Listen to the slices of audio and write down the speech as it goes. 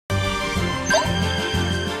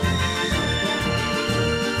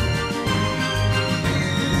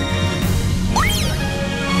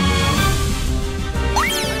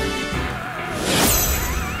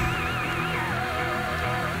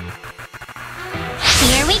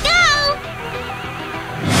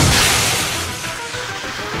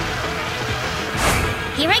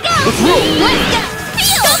Let's go!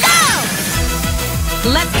 Go!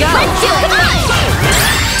 Let's go! Let's do it! Come on!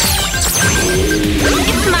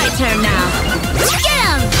 It's my turn now. Get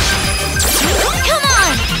him! Come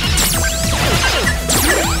on!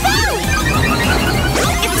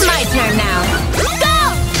 It's my turn now. Go!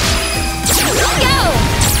 Go!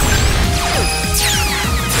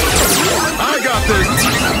 I got this!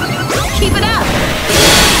 Keep it up.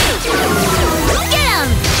 Get him!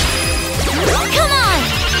 Come on!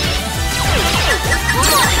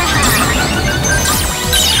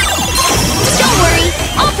 Don't worry,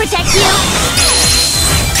 I'll protect you!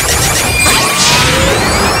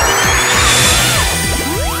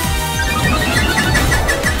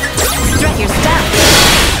 Strut your stuff.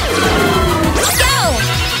 Go!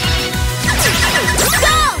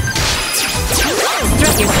 Go!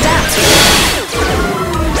 Strut your stuff.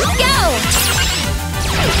 Go!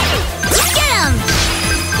 Get him!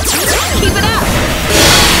 Keep it up.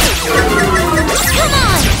 Come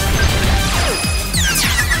on!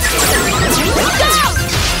 Go!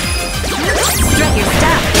 Strut your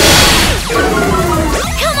stuff.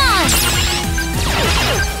 Come on!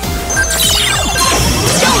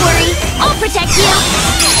 Don't worry, I'll protect you!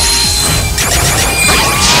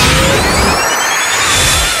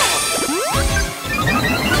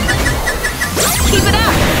 Keep it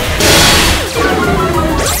up.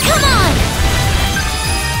 Come on!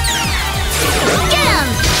 Get him!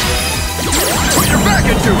 Put your back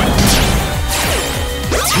into it!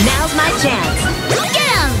 Now's my chance. Get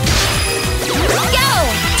him! Go!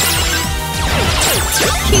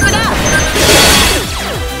 Keep it up.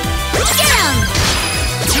 Get him!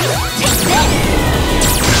 Take this!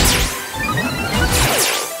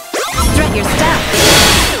 Strut your stuff.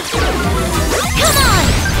 Come on!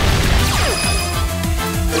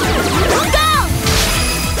 Go!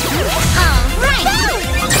 All right!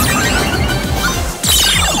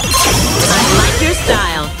 I like your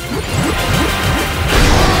style.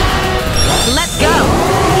 Let's go.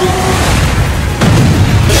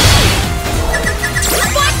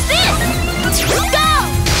 What's this? Go!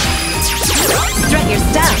 Strut your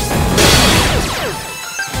stuff.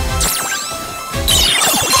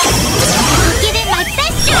 Give it my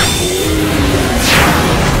best shot!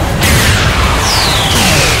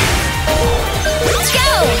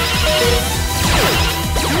 Go!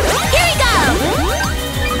 Here we go!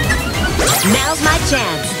 Now's my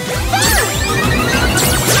chance.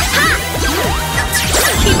 Ha!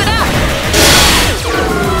 Keep it up.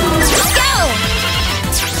 Go!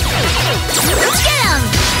 Get him!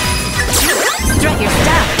 Strut your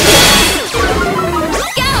stuff.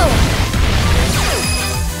 Go!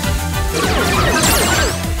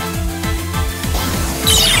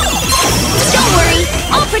 Don't worry,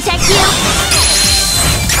 I'll protect you!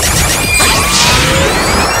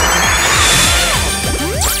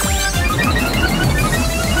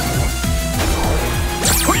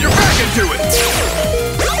 Put your back into it!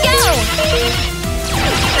 Go!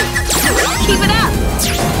 Keep it up.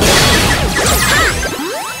 Ha!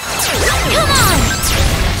 Come on!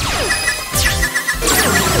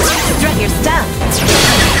 Strut your stuff.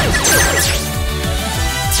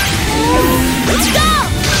 Go!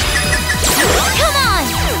 Come on!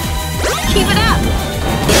 Keep it up.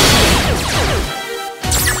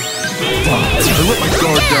 I let my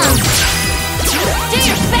guard down. Do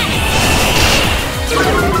your best!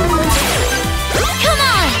 Come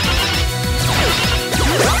on!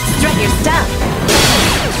 Strut your stuff.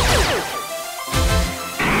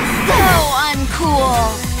 So uncool!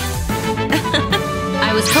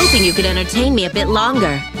 I was hoping you could entertain me a bit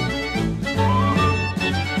longer.